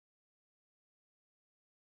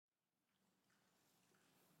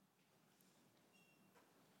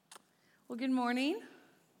Well, good morning.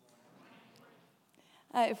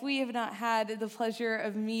 If we have not had the pleasure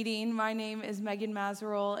of meeting, my name is Megan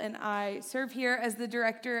Mazerol, and I serve here as the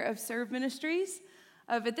Director of Serve Ministries.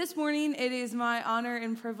 But this morning, it is my honor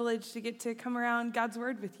and privilege to get to come around God's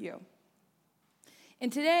Word with you. And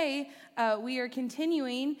today, we are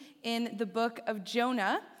continuing in the book of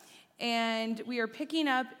Jonah, and we are picking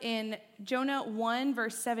up in Jonah 1,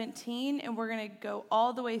 verse 17, and we're going to go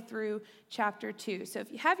all the way through chapter 2. So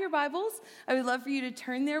if you have your Bibles, I would love for you to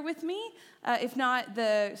turn there with me. If not,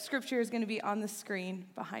 the scripture is going to be on the screen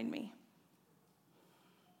behind me.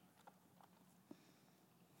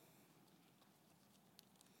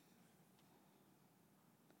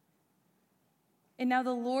 And now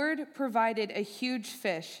the Lord provided a huge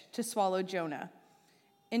fish to swallow Jonah.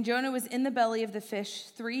 And Jonah was in the belly of the fish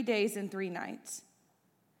 3 days and 3 nights.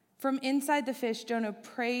 From inside the fish, Jonah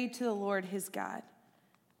prayed to the Lord his God.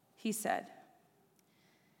 He said,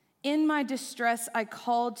 "In my distress, I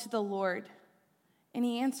called to the Lord, and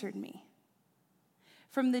he answered me.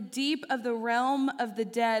 From the deep of the realm of the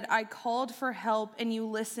dead, I called for help, and you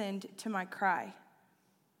listened to my cry.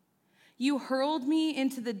 You hurled me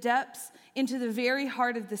into the depths, into the very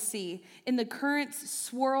heart of the sea, and the currents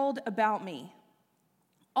swirled about me.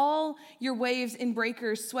 All your waves and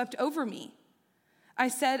breakers swept over me. I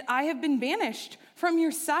said, I have been banished from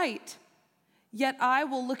your sight, yet I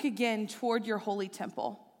will look again toward your holy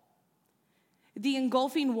temple. The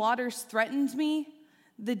engulfing waters threatened me.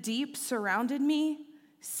 The deep surrounded me.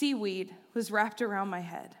 Seaweed was wrapped around my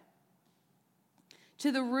head.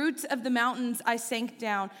 To the roots of the mountains I sank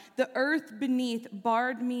down. The earth beneath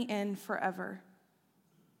barred me in forever.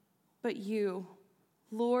 But you,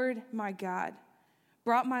 Lord my God,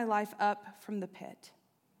 brought my life up from the pit.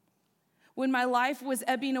 When my life was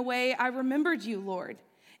ebbing away, I remembered you, Lord,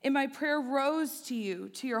 and my prayer rose to you,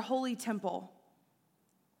 to your holy temple.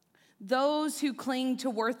 Those who cling to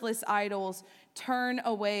worthless idols turn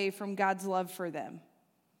away from God's love for them.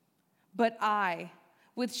 But I,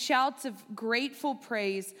 with shouts of grateful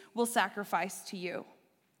praise, will sacrifice to you.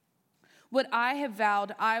 What I have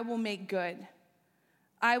vowed, I will make good.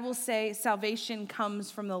 I will say, salvation comes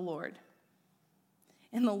from the Lord.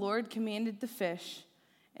 And the Lord commanded the fish,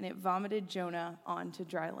 and it vomited Jonah onto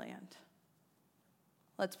dry land."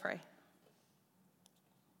 Let's pray.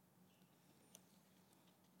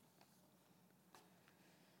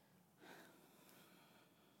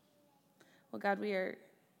 Well, God, we're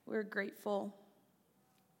grateful.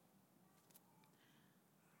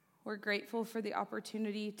 We're grateful for the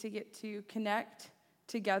opportunity to get to connect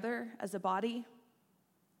together as a body.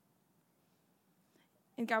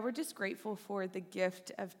 And God, we're just grateful for the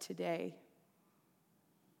gift of today.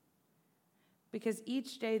 Because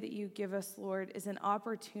each day that you give us, Lord, is an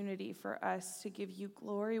opportunity for us to give you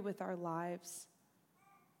glory with our lives.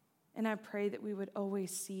 And I pray that we would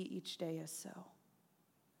always see each day as so.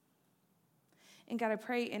 And God, I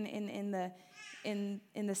pray in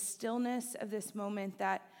the stillness of this moment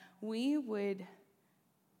that we would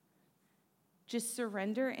just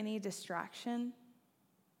surrender any distraction.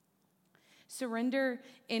 Surrender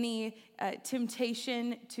any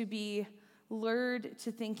temptation to be lured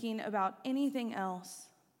to thinking about anything else.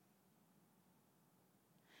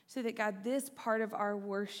 So that, God, this part of our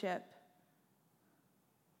worship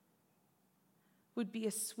would be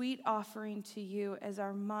a sweet offering to you as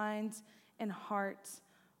our minds and hearts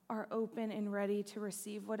are open and ready to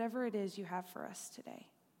receive whatever it is you have for us today.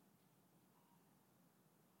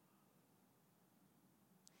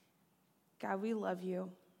 God, we love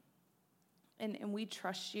you. And we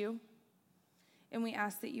trust you, and we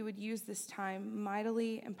ask that you would use this time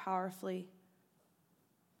mightily and powerfully.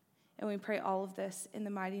 And we pray all of this in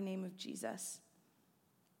the mighty name of Jesus.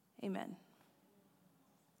 Amen.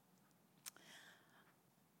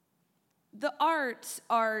 The arts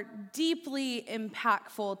are deeply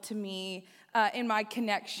impactful to me in my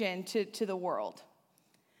connection to the world.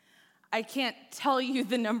 I can't tell you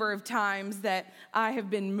the number of times that I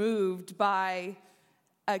have been moved by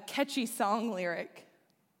a catchy song lyric,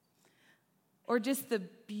 or just the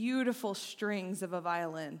beautiful strings of a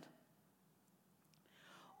violin,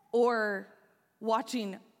 or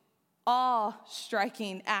watching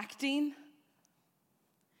awe-striking acting,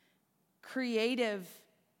 creative,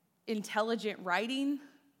 intelligent writing,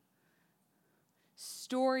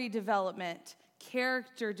 story development,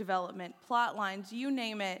 character development, plot lines, you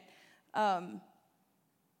name it.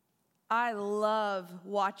 I love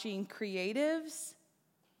watching creatives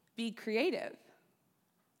be creative.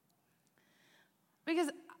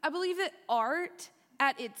 Because I believe that art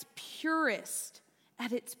at its purest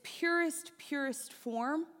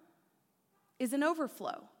form is an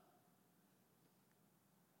overflow.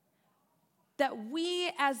 that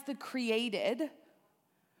we as the created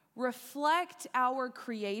reflect our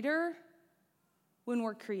Creator when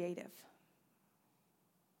we're creative.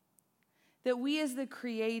 That we as the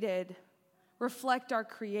created reflect our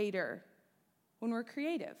Creator when we're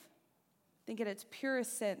creative. I think at its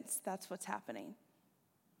purest sense, that's what's happening.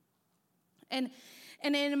 And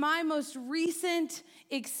in my most recent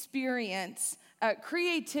experience,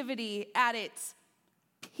 creativity at its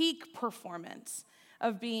peak performance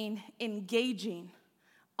of being engaging,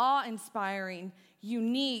 awe-inspiring,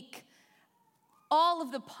 unique, all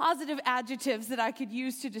of the positive adjectives that I could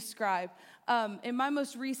use to describe. In my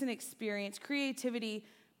most recent experience, creativity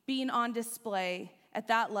being on display at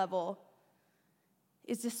that level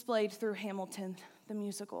is displayed through Hamilton, the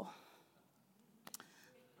musical.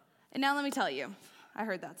 And now let me tell you, I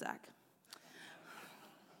heard that, Zach.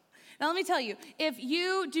 Now let me tell you, if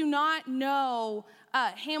you do not know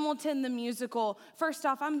Hamilton the musical, first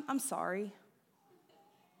off, I'm sorry.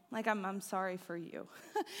 Like, I'm sorry for you.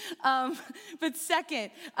 But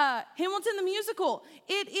second, Hamilton the musical,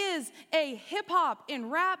 it is a hip-hop and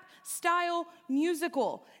rap style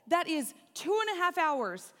musical that is 2.5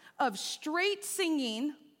 hours of straight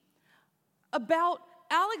singing about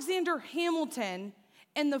Alexander Hamilton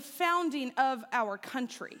and the founding of our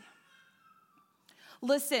country.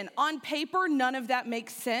 Listen, on paper, none of that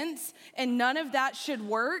makes sense, and none of that should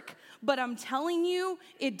work, but I'm telling you,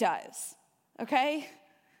 it does, okay?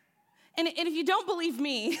 And if you don't believe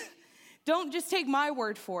me, don't just take my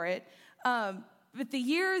word for it. But the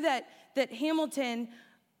year that Hamilton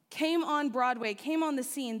came on Broadway, came on the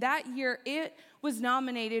scene, that year it was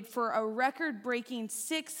nominated for a record-breaking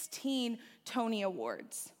 16 Tony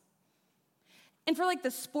Awards. And for like the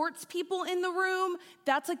sports people in the room,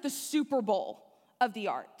 that's like the Super Bowl of the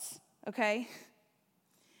arts, okay?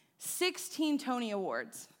 16 Tony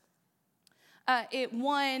Awards. It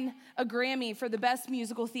won a Grammy for the Best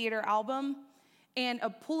Musical Theater Album and a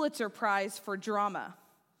Pulitzer Prize for Drama.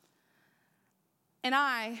 And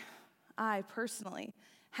I personally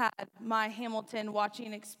had my Hamilton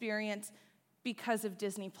watching experience because of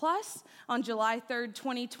Disney Plus on July 3rd,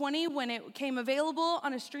 2020, when it came available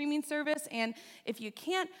on a streaming service. And if you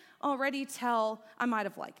can't already tell, I might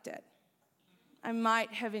have liked it. I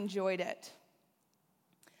might have enjoyed it.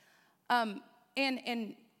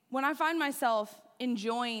 And when I find myself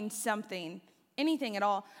enjoying something, anything at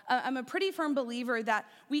all, I'm a pretty firm believer that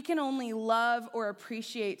we can only love or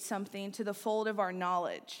appreciate something to the fold of our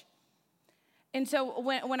knowledge. And so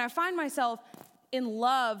when I find myself in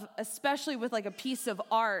love, especially with like a piece of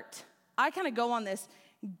art, I kind of go on this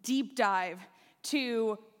deep dive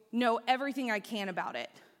to know everything I can about it,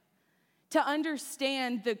 to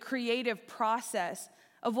understand the creative process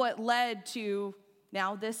of what led to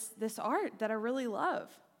now this art that I really love.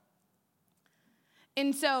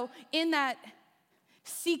 And so in that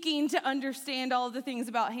seeking to understand all of the things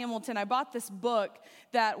about Hamilton, I bought this book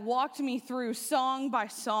that walked me through song by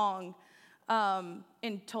song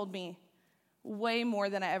and told me way more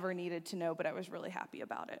than I ever needed to know, but I was really happy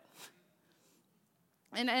about it.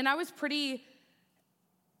 And I was pretty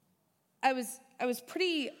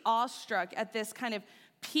awestruck at this kind of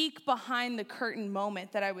peek behind the curtain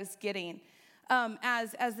moment that I was getting.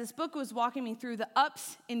 As this book was walking me through the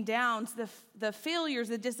ups and downs, the failures,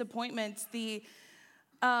 the disappointments, the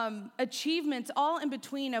achievements, all in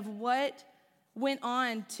between of what went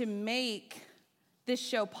on to make this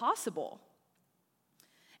show possible.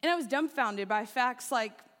 And I was dumbfounded by facts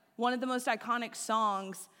like one of the most iconic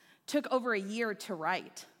songs took over a year to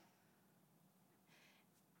write.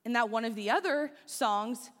 And that one of the other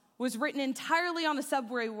songs was written entirely on a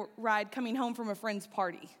subway ride coming home from a friend's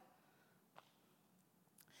party.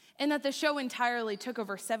 And that the show entirely took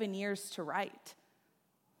over 7 years to write.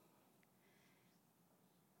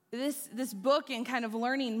 This book and kind of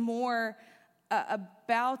learning more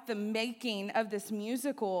about the making of this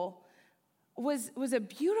musical was a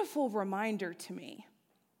beautiful reminder to me.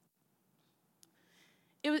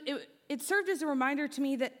 It served as a reminder to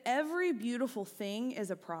me that every beautiful thing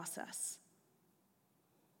is a process.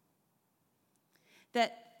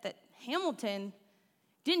 That Hamilton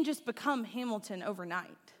didn't just become Hamilton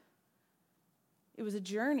overnight. It was a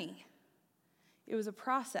journey. It was a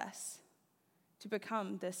process to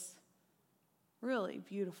become this really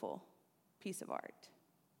beautiful piece of art.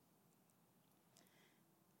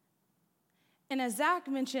 And as Zach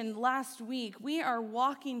mentioned last week, we are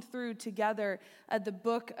walking through together the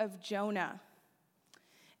book of Jonah.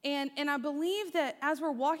 And I believe that as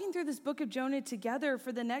we're walking through this book of Jonah together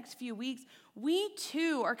for the next few weeks, we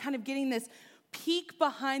too are kind of getting this peek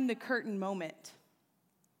behind the curtain moment.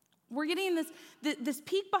 We're getting this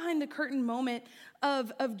peek behind the curtain moment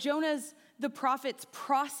of Jonah's, the prophet's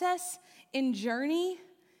process and journey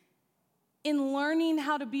in learning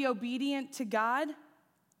how to be obedient to God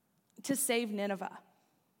to save Nineveh.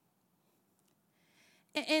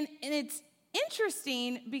 And it's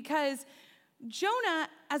interesting because Jonah,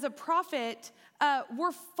 as a prophet,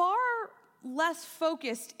 we're far less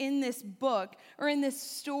focused in this book or in this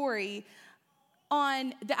story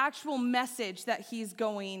on the actual message that he's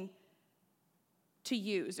going to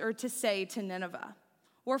use or to say to Nineveh.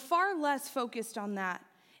 We're far less focused on that,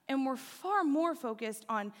 and we're far more focused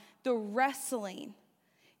on the wrestling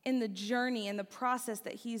in the journey and the process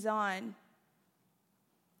that he's on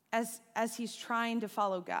as he's trying to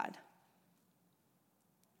follow God.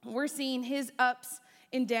 We're seeing his ups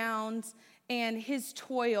and downs and his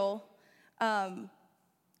toil and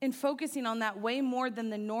focusing on that way more than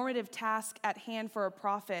the normative task at hand for a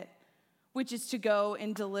prophet, which is to go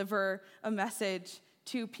and deliver a message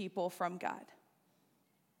to people from God.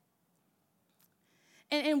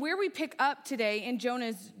 And where we pick up today in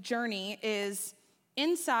Jonah's journey is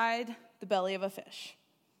inside the belly of a fish.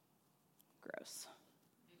 Gross.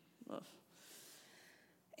 Ugh.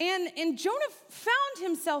 And Jonah found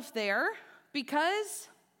himself there because,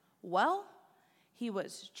 well, he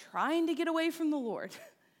was trying to get away from the Lord.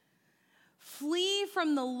 Flee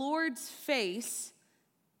from the Lord's face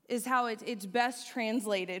is how it's best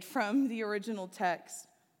translated from the original text.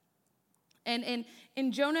 And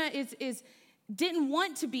Jonah didn't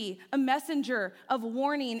want to be a messenger of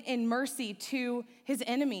warning and mercy to his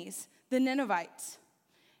enemies, the Ninevites.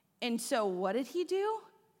 And so what did he do?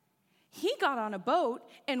 He got on a boat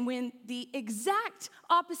and went the exact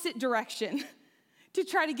opposite direction to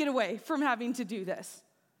try to get away from having to do this.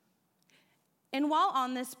 And while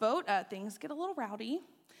on this boat, things get a little rowdy.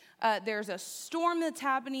 There's a storm that's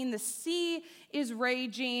happening. The sea is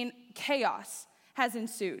raging. Chaos has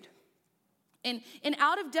ensued. And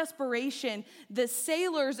out of desperation, the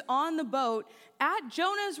sailors on the boat, at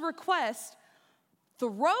Jonah's request,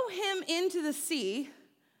 throw him into the sea,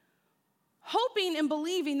 hoping and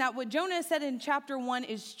believing that what Jonah said in chapter 1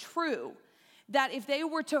 is true, that if they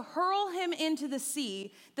were to hurl him into the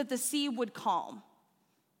sea, that the sea would calm.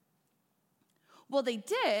 Well, they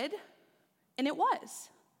did, and it was.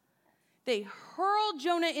 They hurled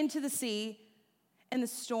Jonah into the sea, and the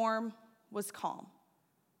storm was calm.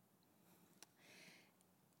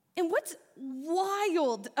 And what's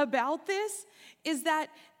wild about this is that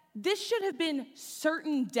this should have been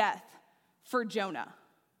certain death for Jonah.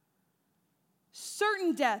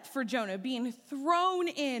 Certain death for Jonah, being thrown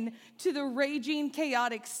in to the raging,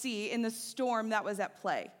 chaotic sea in the storm that was at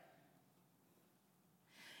play.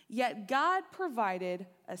 Yet God provided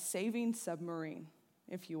a saving submarine,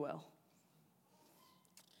 if you will.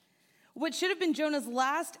 What should have been Jonah's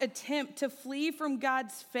last attempt to flee from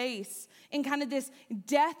God's face in kind of this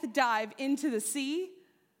death dive into the sea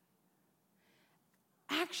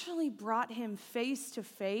actually brought him face to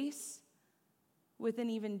face with an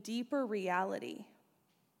even deeper reality.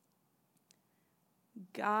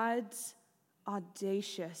 God's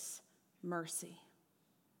audacious mercy.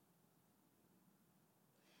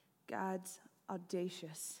 God's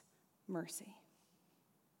audacious mercy.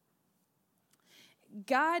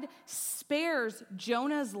 God spares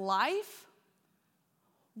Jonah's life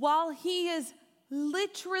while he is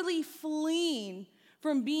literally fleeing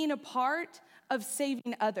from being a part of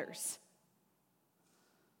saving others.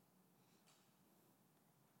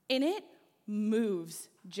 And it moves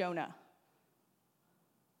Jonah.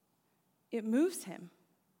 It moves him.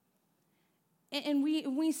 And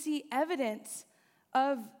we see evidence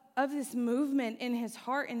of this movement in his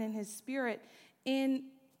heart and in his spirit in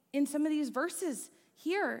some of these verses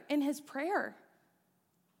here in his prayer.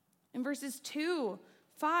 In verses 2,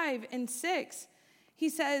 5, and 6, he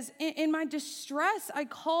says, "In my distress I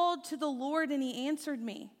called to the Lord, and he answered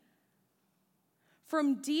me.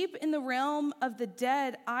 From deep in the realm of the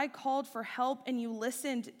dead I called for help, and you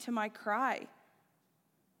listened to my cry.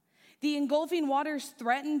 The engulfing waters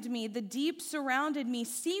threatened me. The deep surrounded me.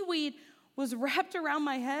 Seaweed was wrapped around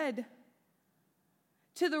my head.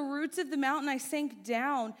 To the roots of the mountain I sank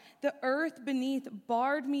down. The earth beneath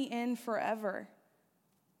barred me in forever.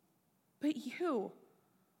 But you,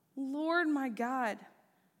 Lord my God,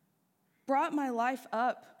 brought my life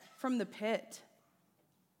up from the pit."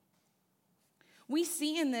 We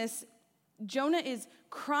see in this, Jonah is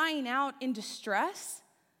crying out in distress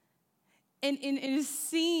and is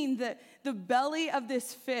seeing the belly of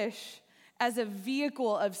this fish as a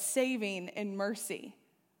vehicle of saving and mercy.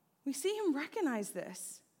 We see him recognize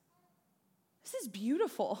this. This is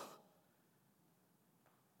beautiful.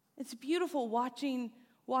 It's beautiful watching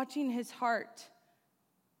watching his heart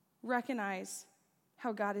recognize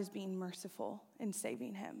how God is being merciful in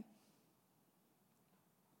saving him.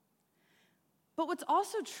 But what's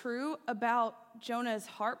also true about Jonah's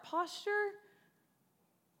heart posture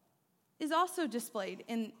is also displayed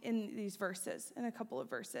in these verses, in a couple of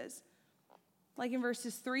verses. Like in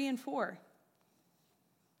verses 3 and 4.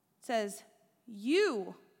 It says,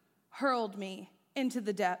 "You hurled me into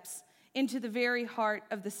the depths, into the very heart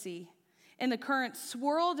of the sea, and the current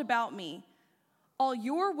swirled about me. All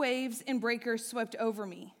your waves and breakers swept over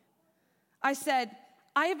me. I said,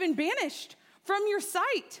 I have been banished from your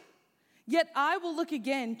sight, yet I will look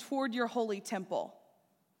again toward your holy temple."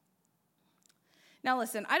 Now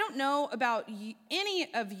listen, I don't know about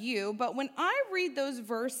any of you, but when I read those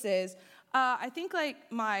verses, I think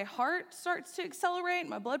like my heart starts to accelerate,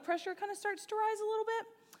 my blood pressure kind of starts to rise a little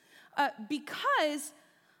bit, because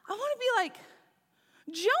I want to be like,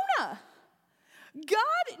 Jonah,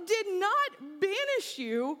 God did not banish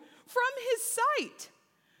you from his sight.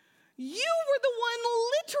 You were the one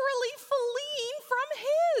literally fleeing from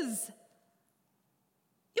his.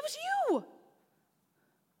 It was you.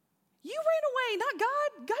 You ran away, not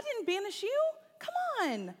God. God didn't banish you. Come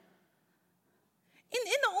on. And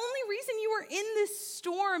the only reason you were in this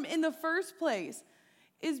storm in the first place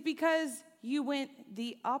is because you went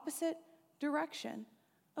the opposite direction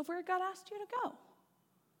of where God asked you to go.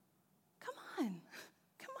 Come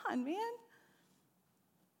on, man.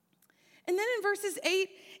 And then in verses 8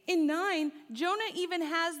 and 9, Jonah even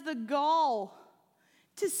has the gall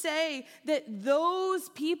to say that those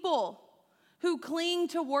people who cling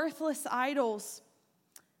to worthless idols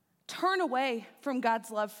turn away from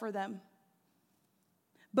God's love for them.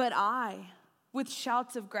 But I, with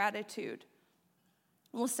shouts of gratitude,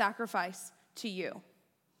 will sacrifice to you.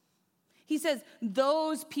 He says,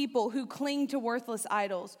 those people who cling to worthless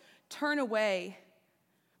idols turn away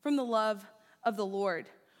from the love of the Lord.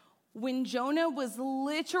 When Jonah was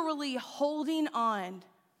literally holding on,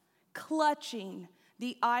 clutching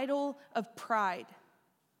the idol of pride,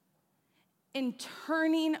 and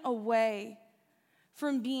turning away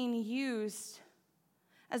from being used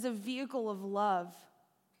as a vehicle of love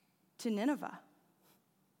to Nineveh.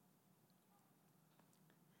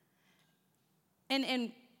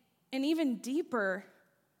 And even deeper,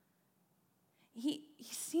 he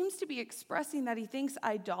seems to be expressing that he thinks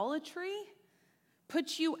idolatry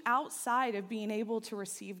puts you outside of being able to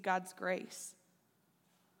receive God's grace.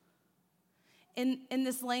 In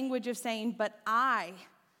this language of saying, but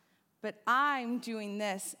I'm doing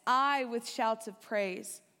this, I with shouts of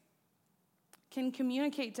praise, can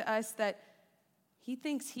communicate to us that he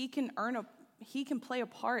thinks he can play a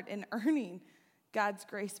part in earning God's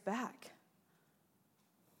grace back.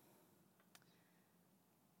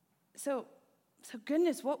 So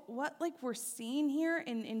goodness, what like we're seeing here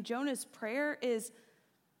in Jonah's prayer is,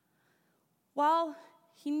 while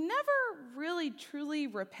he never really truly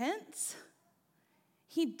repents,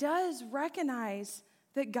 he does recognize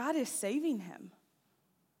that God is saving him.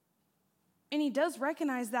 And he does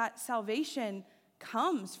recognize that salvation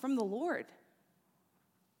comes from the Lord.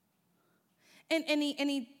 And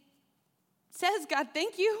he says, God,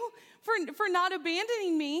 thank you for not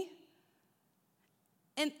abandoning me.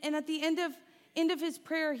 And at the end of his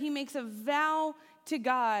prayer, he makes a vow to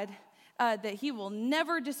God that he will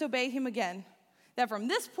never disobey him again. That from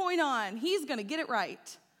this point on, he's going to get it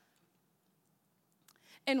right.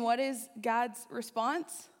 And what is God's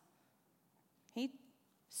response? He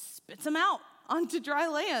spits him out onto dry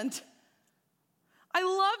land. I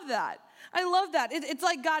love that. It's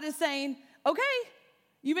like God is saying, okay,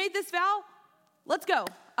 you made this vow. Let's go.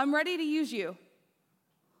 I'm ready to use you.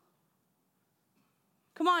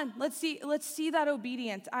 Come on, let's see that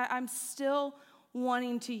obedience. I'm still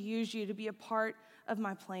wanting to use you to be a part of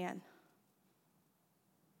my plan.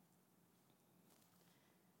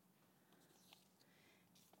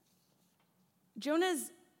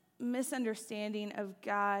 Jonah's misunderstanding of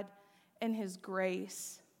God and his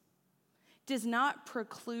grace does not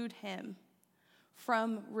preclude him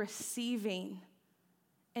from receiving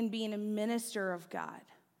and being a minister of God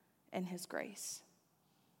and his grace.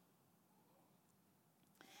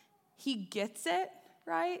 He gets it,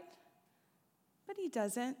 right? But he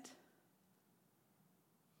doesn't.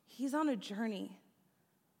 He's on a journey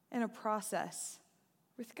and a process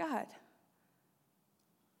with God.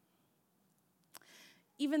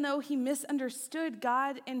 Even though he misunderstood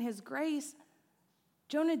God and his grace,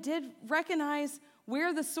 Jonah did recognize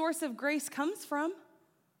where the source of grace comes from.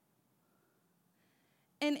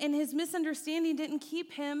 And his misunderstanding didn't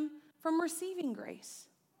keep him from receiving grace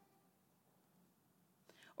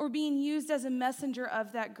or being used as a messenger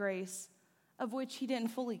of that grace of which he didn't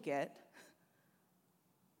fully get.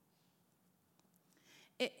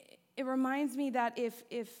 It reminds me that if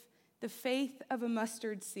the faith of a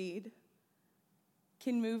mustard seed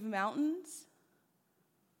can move mountains,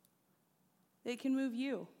 they can move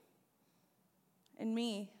you and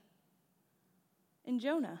me and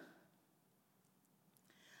Jonah.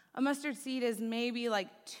 A mustard seed is maybe like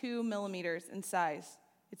 2 millimeters in size.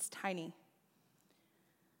 It's tiny.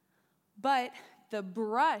 But the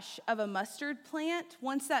brush of a mustard plant,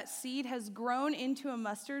 once that seed has grown into a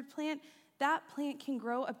mustard plant, that plant can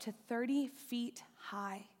grow up to 30 feet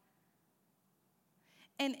high.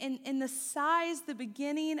 And the size, the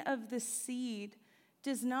beginning of the seed,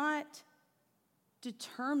 does not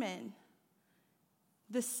determine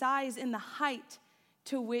the size and the height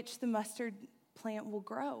to which the mustard plant will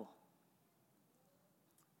grow.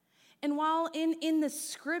 And while in the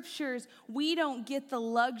scriptures, we don't get the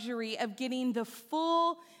luxury of getting the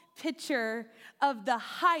full picture of the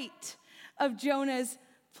height of Jonah's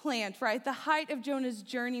plant, right? The height of Jonah's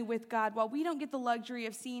journey with God, while we don't get the luxury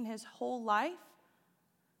of seeing his whole life,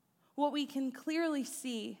 what we can clearly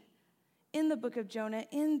see in the book of Jonah,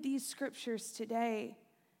 in these scriptures today,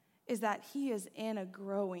 is that he is in a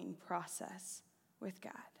growing process with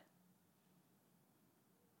God.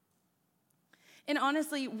 And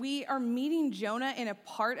honestly, we are meeting Jonah in a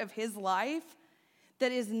part of his life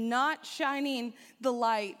that is not shining the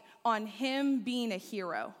light on him being a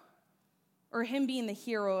hero or him being the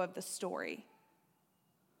hero of the story.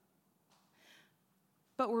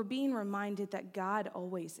 But we're being reminded that God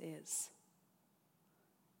always is.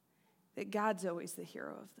 That God's always the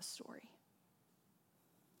hero of the story.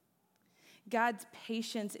 God's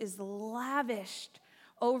patience is lavished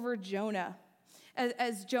over Jonah.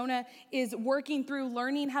 As Jonah is working through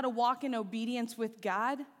learning how to walk in obedience with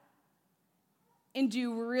God and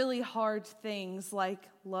do really hard things like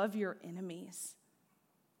love your enemies.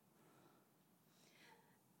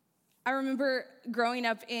 I remember growing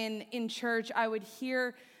up in church, I would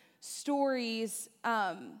hear stories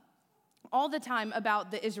all the time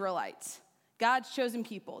about the Israelites, God's chosen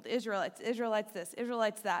people, the Israelites this,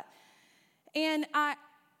 Israelites that. And I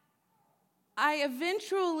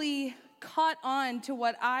eventually caught on to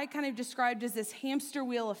what I kind of described as this hamster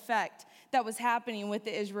wheel effect that was happening with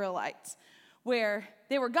the Israelites, where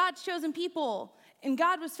they were God's chosen people, and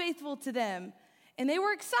God was faithful to them, and they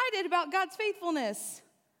were excited about God's faithfulness.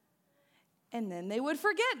 And then they would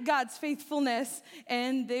forget God's faithfulness,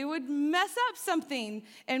 and they would mess up something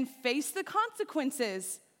and face the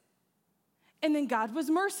consequences. And then God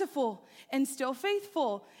was merciful and still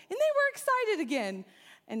faithful, and they were excited again.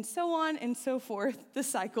 And so on and so forth, the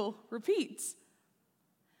cycle repeats.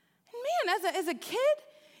 And man, as a kid,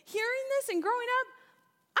 hearing this and growing up,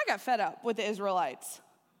 I got fed up with the Israelites.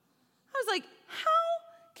 I was like,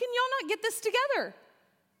 how can y'all not get this together?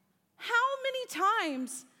 How many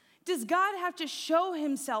times does God have to show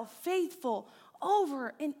himself faithful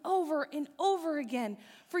over and over and over again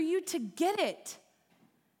for you to get it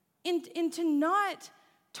and to not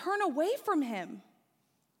turn away from him?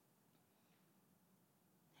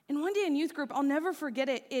 And one day in youth group, I'll never forget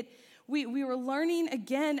it. We were learning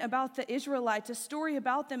again about the Israelites, a story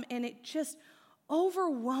about them, and it just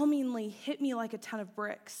overwhelmingly hit me like a ton of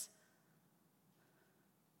bricks.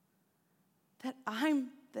 That I'm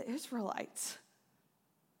the Israelites.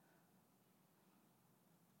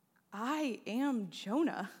 I am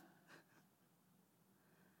Jonah.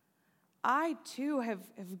 I too have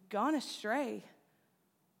gone astray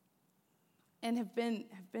and have been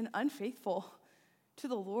unfaithful to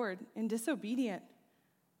the Lord and disobedient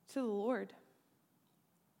to the Lord.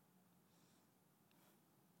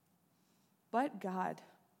 But God,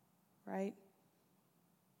 right?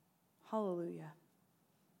 Hallelujah.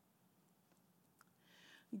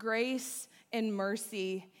 Grace and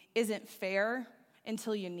mercy isn't fair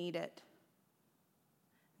until you need it.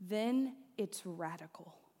 Then it's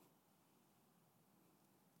radical.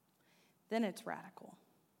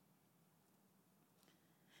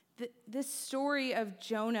 This story of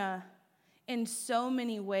Jonah, in so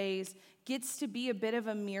many ways, gets to be a bit of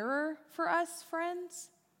a mirror for us,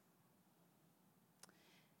 friends.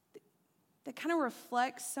 That kind of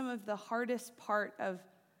reflects some of the hardest part of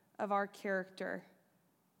our character.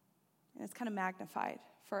 And it's kind of magnified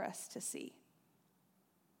for us to see.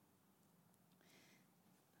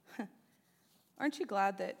 Aren't you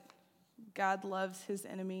glad that God loves his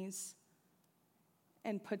enemies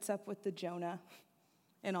and puts up with the Jonah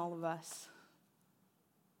in all of us?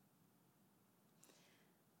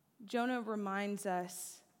 Jonah reminds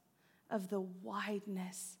us of the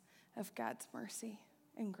wideness of God's mercy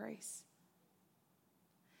and grace.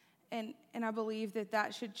 And I believe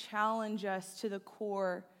that should challenge us to the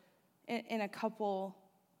core in a couple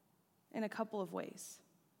of ways.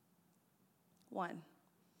 One,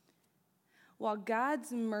 while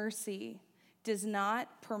God's mercy does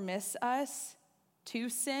not permit us to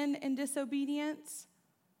sin and disobedience,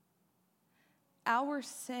 our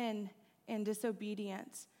sin and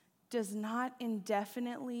disobedience does not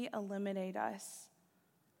indefinitely eliminate us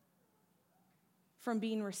from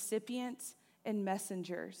being recipients and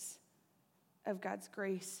messengers of God's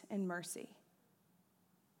grace and mercy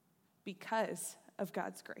because of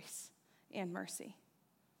God's grace and mercy.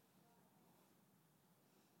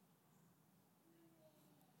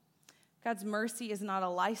 God's mercy is not a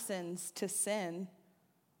license to sin,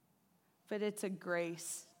 but it's a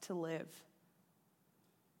grace to live,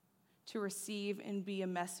 to receive and be a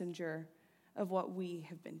messenger of what we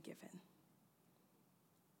have been given.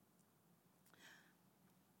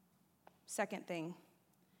 Second thing,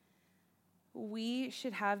 we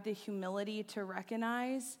should have the humility to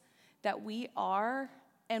recognize that we are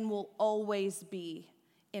and will always be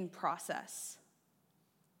in process.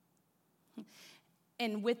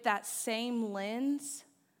 And with that same lens,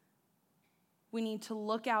 we need to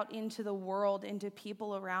look out into the world, into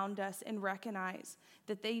people around us, and recognize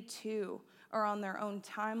that they too are on their own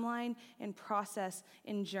timeline and process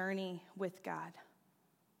and journey with God.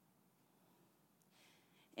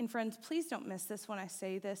 And friends, please don't miss this when I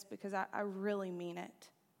say this, because I really mean it.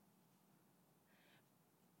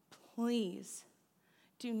 Please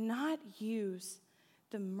do not use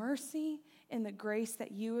the mercy and the grace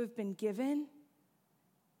that you have been given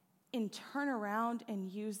and turn around and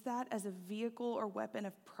use that as a vehicle or weapon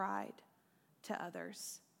of pride to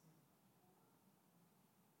others.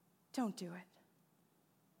 Don't do it.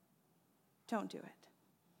 Don't do it.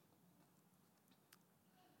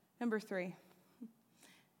 Number 3,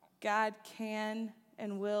 God can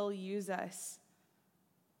and will use us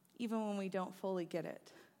even when we don't fully get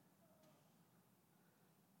it.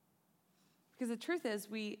 Because the truth is,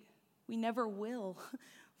 we never will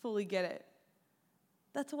fully get it.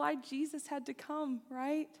 That's why Jesus had to come,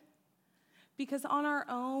 right? Because on our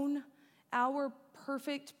own, our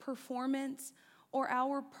perfect performance or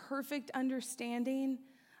our perfect understanding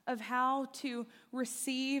of how to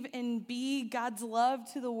receive and be God's love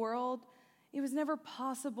to the world, it was never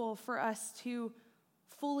possible for us to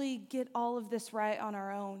fully get all of this right on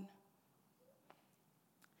our own.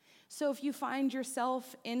 So if you find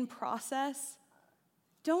yourself in process,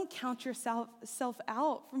 don't count yourself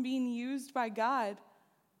out from being used by God.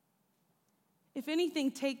 If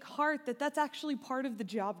anything, take heart that that's actually part of the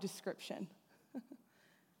job description.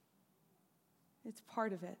 It's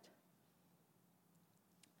part of it.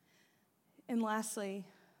 And lastly,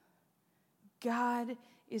 God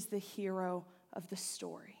is the hero of the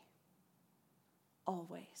story.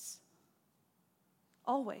 Always.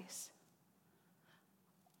 Always.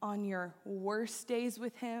 On your worst days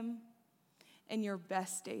with him and your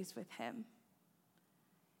best days with him.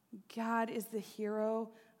 God is the hero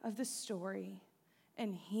of the story,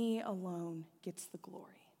 and he alone gets the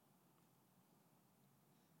glory.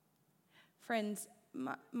 Friends,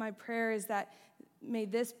 my prayer is that may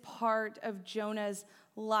this part of Jonah's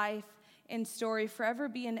life and story forever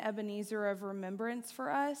be an Ebenezer of remembrance for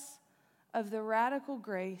us of the radical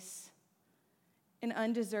grace and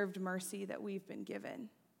undeserved mercy that we've been given.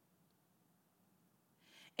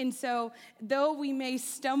 And so, though we may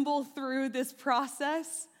stumble through this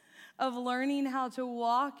process of learning how to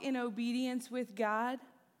walk in obedience with God,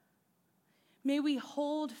 may we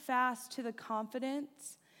hold fast to the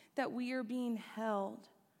confidence that we are being held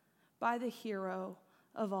by the hero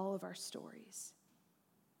of all of our stories.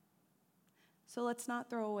 So let's not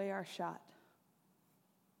throw away our shot.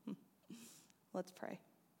 Let's pray.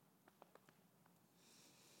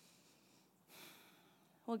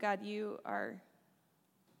 Well, God, you are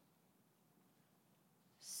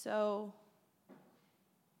so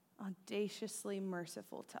audaciously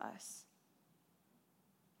merciful to us.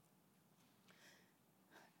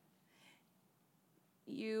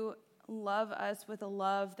 You love us with a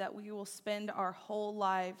love that we will spend our whole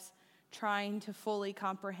lives trying to fully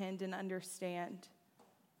comprehend and understand.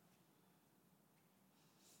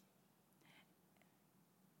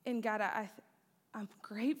 And God, I'm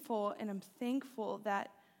grateful and I'm thankful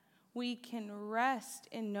that we can rest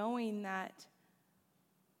in knowing that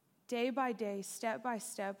day by day, step by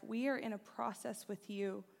step, we are in a process with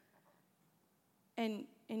you. And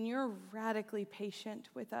you're radically patient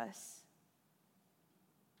with us.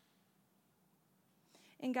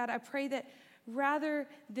 And God, I pray that rather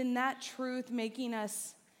than that truth making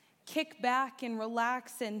us kick back and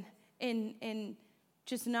relax and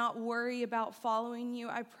just not worry about following you.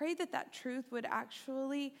 I pray that that truth would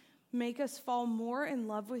actually make us fall more in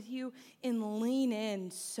love with you and lean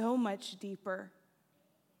in so much deeper.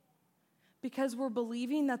 Because we're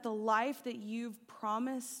believing that the life that you've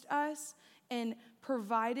promised us and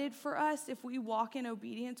provided for us, if we walk in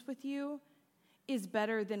obedience with you, is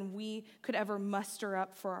better than we could ever muster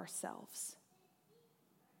up for ourselves.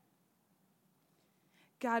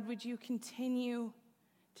 God, would you continue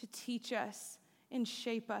to teach us and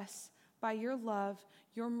shape us by your love,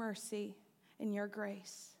 your mercy, and your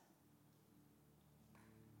grace.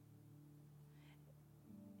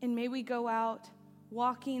 And may we go out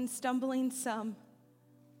walking, stumbling some,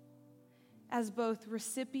 as both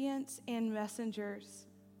recipients and messengers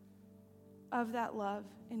of that love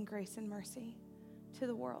and grace and mercy to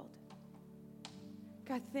the world.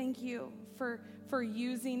 God, thank you for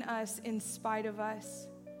using us in spite of us.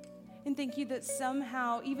 And thank you that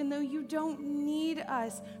somehow, even though you don't need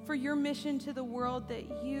us for your mission to the world,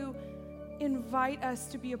 that you invite us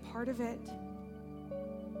to be a part of it.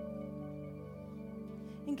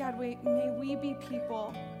 And God, may we be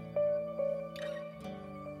people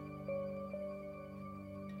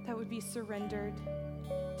that would be surrendered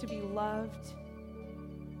to be loved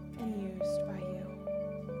and used by you.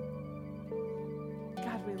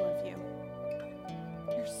 God, we love you.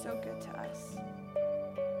 You're so good to us.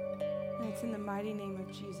 And it's in the mighty name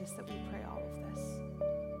of Jesus that we pray all of this.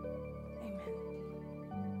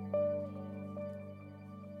 Amen.